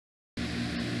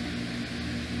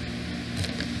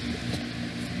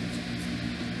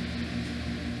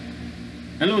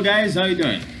Hello guys, how you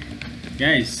doing?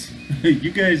 Guys, you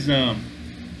guys I'm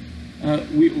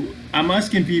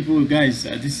asking people, guys,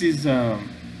 this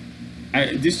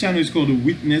channel is called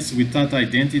Witness Without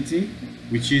Identity,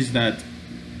 which is that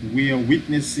we are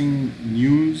witnessing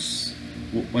news,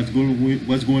 what's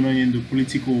going on in the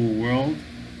political world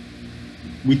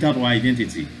without our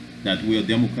identity. That we are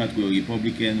Democrat, we are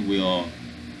Republican, we are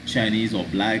Chinese or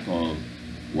black or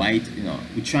white.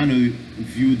 We're trying to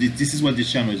view this. This is what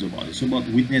this channel is about. It's about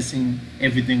witnessing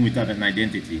everything without an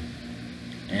identity.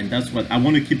 And that's what I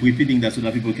want to keep repeating, that so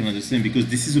that people can understand, because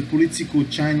this is a political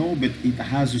channel, but it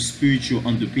has a spiritual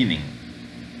underpinning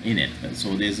in it.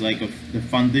 So there's like the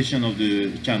foundation of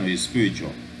the channel is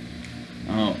spiritual.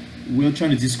 We're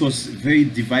trying to discuss very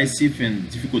divisive and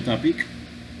difficult topic,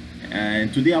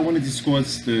 and today I want to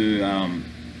discuss the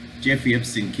Jeffrey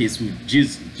Epstein case with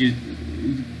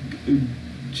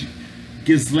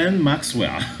Ghislaine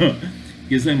Maxwell.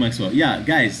 Ghislaine Maxwell. Yeah,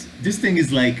 guys, this thing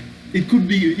is like, it could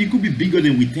be bigger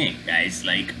than we think, guys.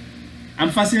 Like, I'm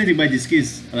fascinated by this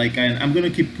case. Like, I'm gonna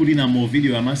keep putting out more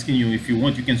video. I'm asking you, if you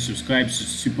want, you can subscribe to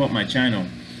support my channel.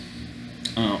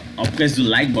 Or press the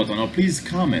like button, or please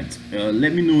comment.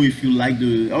 Let me know if you like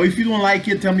or if you don't like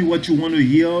it, tell me what you want to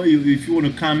hear. If you want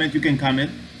to comment, you can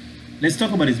comment. Let's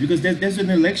talk about this, because there's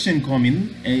an election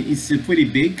coming, and it's pretty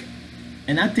big,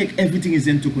 and I think everything is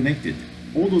interconnected.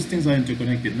 All those things are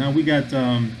interconnected. Now we got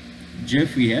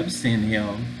Jeffrey Epstein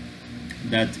here,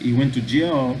 that he went to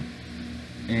jail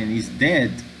and he's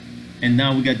dead, and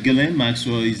now we got Ghislaine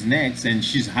Maxwell is next, and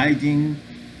she's hiding.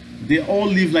 They all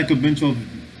live like a bunch of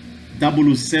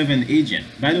 007 agent.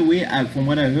 By the way, from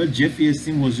what I heard, Jeffrey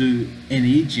Epstein was an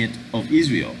agent of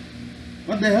Israel.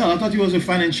 What the hell? I thought he was a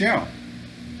financier,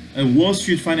 a Wall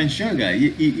Street financier guy.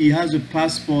 He has a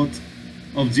passport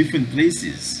of different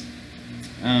places.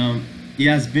 He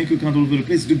has bank account all over the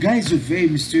place. The guy is a very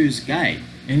mysterious guy,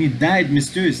 and he died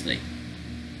mysteriously.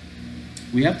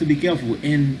 We have to be careful.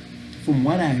 And from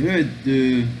what I heard,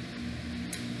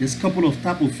 there's a couple of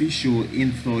top officials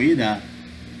in Florida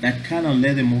that kind of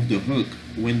let him off the hook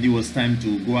when there was time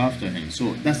to go after him.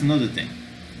 So that's another thing.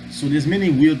 So there's many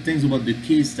weird things about the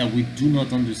case that we do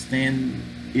not understand.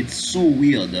 It's so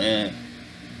weird.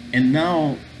 And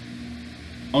now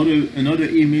another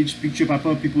picture pop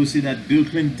up. People say that Bill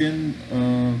Clinton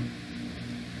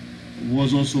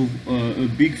was also a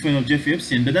big fan of Jeffrey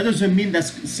Epstein, but that doesn't mean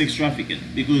that's sex trafficking,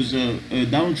 because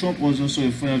Donald Trump was also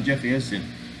a fan of Jeffrey Epstein.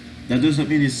 That doesn't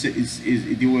mean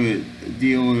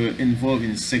they were involved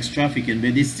in sex trafficking,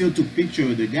 but they still took picture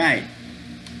of the guy.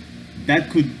 That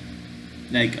could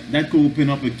open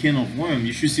up a can of worms.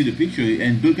 You should see the picture.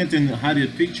 And Bill Clinton had a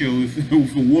picture with a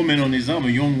woman on his arm, a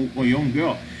young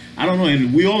girl. I don't know,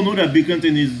 and we all know that Bill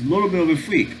Clinton is a little bit of a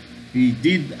freak. He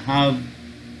did have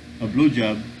a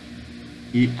blowjob.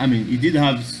 He did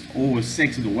have over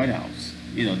sex in the White House.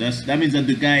 That means that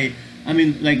the guy.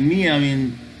 Like me.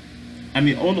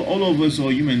 All of us are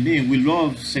human beings. We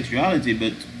love sexuality,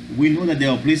 but we know that there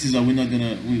are places that we're not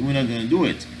gonna do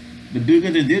it. But Bill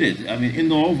Clinton did it. In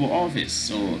the Oval Office.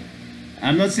 So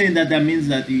I'm not saying that means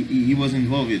that he was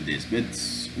involved with this, but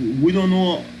we don't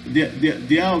know.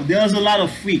 There's a lot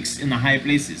of freaks in the high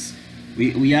places.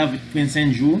 We have Prince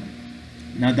Andrew.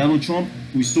 Now Donald Trump,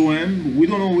 we saw him. We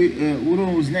don't know. We don't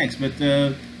know who's next. But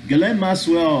Ghislaine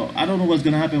Maxwell, I don't know what's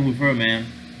gonna happen with her, man.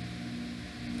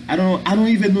 I don't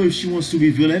even know if she wants to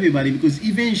reveal everybody, because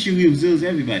even she reveals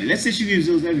everybody. Let's say she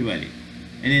reveals everybody,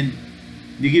 and then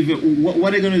they give her what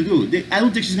are they gonna do? I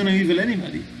don't think she's gonna reveal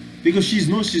anybody, because she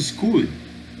knows she's cool.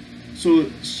 So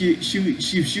she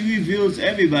reveals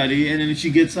everybody, and then she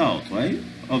gets out, right?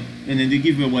 And then they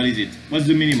give her, what is it? What's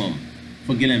the minimum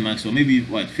for Ghislaine Maxwell? Maybe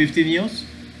what, 15 years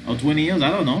or 20 years? I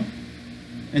don't know.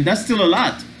 And that's still a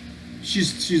lot.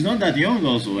 She's not that young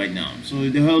also right now. So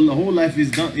the whole life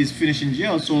is finished in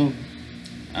jail. So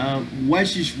why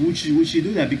would she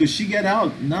do that? Because she get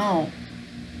out now.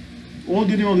 All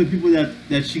the name of the people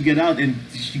that she get out and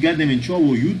she got them in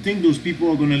trouble. You think those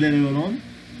people are gonna let her alone?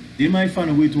 They might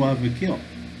find a way to have her killed.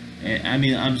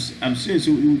 I'm serious.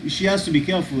 So she has to be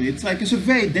careful. It's a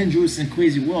very dangerous and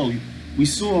crazy world. We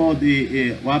saw what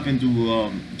happened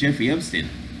to Jeffrey Epstein.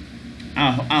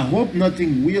 I hope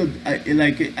nothing weird.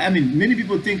 Many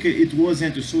people think it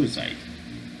wasn't a suicide.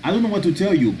 I don't know what to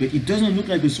tell you, but it doesn't look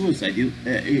like a suicide.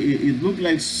 It looked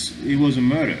like it was a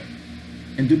murder.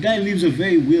 And the guy lives a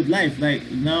very weird life.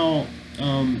 Like now,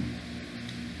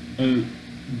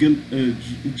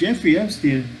 Jeffrey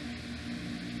Epstein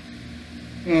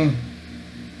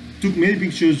took many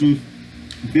pictures with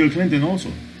Bill Clinton also,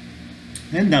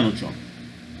 and Donald Trump.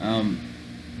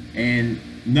 And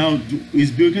now, is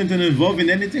Bill Clinton involved in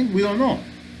anything? We don't know.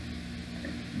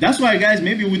 That's why, guys,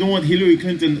 maybe we don't want Hillary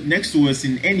Clinton next to us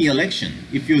in any election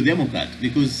if you're a Democrat,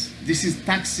 because this is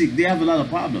toxic. They have a lot of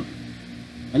problems.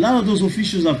 A lot of those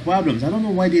officials have problems. I don't know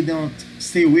why they don't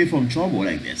stay away from trouble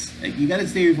like this. Like, you gotta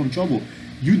stay away from trouble.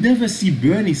 You never see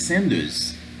Bernie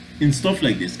Sanders in stuff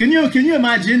like this. Can you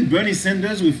imagine Bernie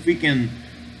Sanders with freaking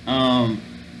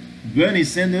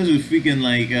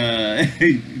like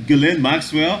Ghislaine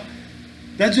Maxwell?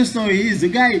 That's just how he is. The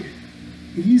guy,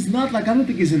 he's not like, I don't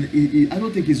think he's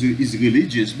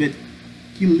religious, but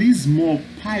he lives more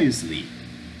piously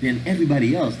than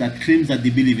everybody else that claims that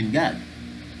they believe in God.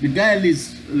 The guy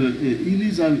lives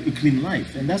a clean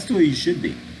life, and that's the way he should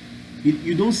be.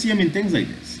 You don't see him in things like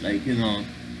this, like, you know,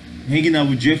 hanging out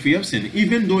with Jeffrey Epstein,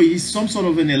 even though he's some sort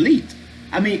of an elite.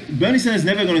 I mean, Bernie Sanders is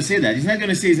never going to say that. He's not going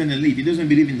to say he's an elite. He doesn't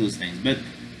believe in those things, but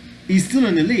he's still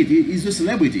an elite. He's a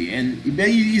celebrity, and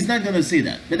he's not going to say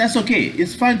that. But that's okay.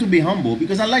 It's fine to be humble,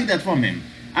 because I like that from him.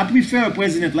 I prefer a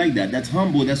president like that. That's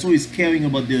humble. That's always caring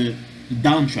about the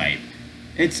downtrodden.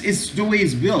 It's the way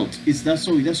it's built. That's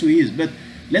who he is. But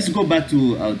let's go back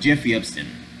to Jeffrey Epstein.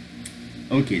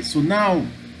 Okay, so now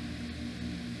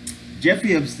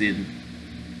Jeffrey Epstein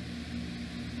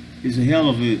is a hell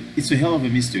of a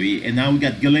mystery, and now we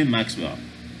got Ghislaine Maxwell.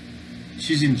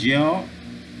 She's in jail.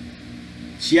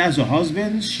 She has a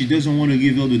husband. She doesn't want to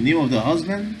reveal the name of the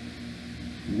husband.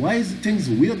 Why is things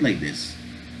weird like this?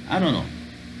 I don't know.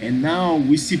 And now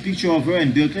we see picture of her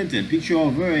and Bill Clinton, picture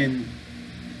of her and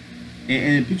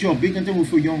a picture of Bill Clinton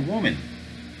with a young woman.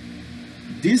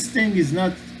 This thing is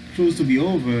not close to be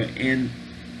over, and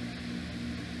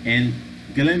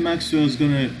Ghislaine Maxwell is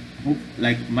gonna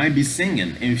might be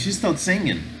singing, and if she starts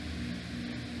singing,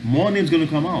 more names gonna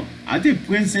come out. I think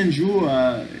Prince Andrew,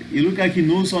 he look like he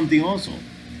knows something also.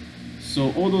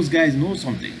 So all those guys know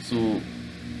something. So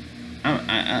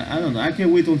I don't know. I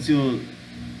can't wait until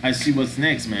I see what's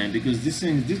next, man, because this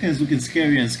thing is looking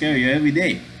scarier and scarier every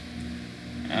day.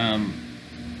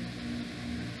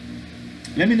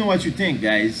 Let me know what you think,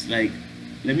 guys. Like,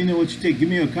 let me know what you think. Give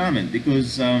me a comment,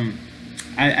 because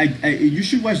you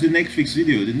should watch the Netflix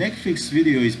video. The Netflix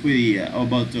video is pretty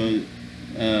about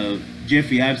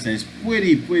Jeffrey Epstein. It's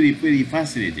pretty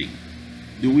fascinating.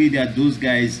 The way that those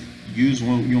guys use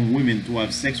young women to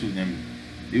have sex with them.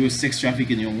 They were sex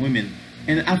trafficking young women,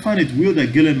 and I find it weird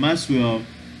that Ghislaine Maxwell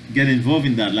get involved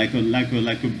in that like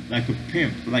a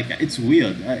pimp. Like, it's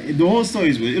weird. The whole story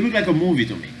is weird. It looked like a movie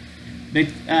to me. But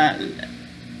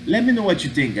let me know what you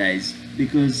think, guys,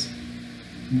 because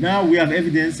now we have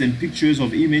evidence and pictures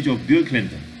of image of Bill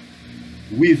Clinton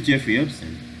with Jeffrey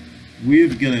Epstein,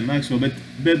 with Ghislaine Maxwell. But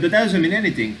that doesn't mean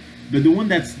anything. But the one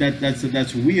that's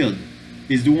weird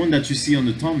is the one that you see on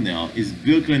the thumbnail is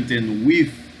Bill Clinton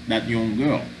with that young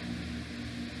girl.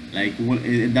 Like,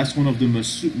 that's one of the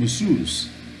masseuses.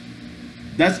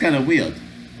 That's kind of weird.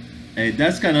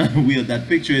 That's kind of weird. That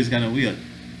picture is kind of weird.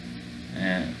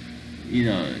 You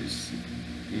know,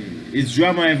 it's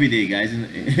drama every day, guys,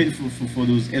 for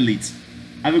those elites.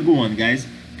 Have a good one, guys.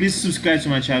 Please subscribe to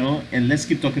my channel, and let's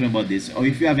keep talking about this. Or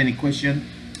if you have any question,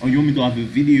 or you want me to have a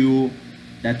video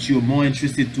that you're more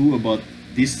interested to about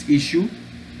this issue,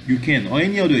 you can, or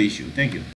any other issue. Thank you.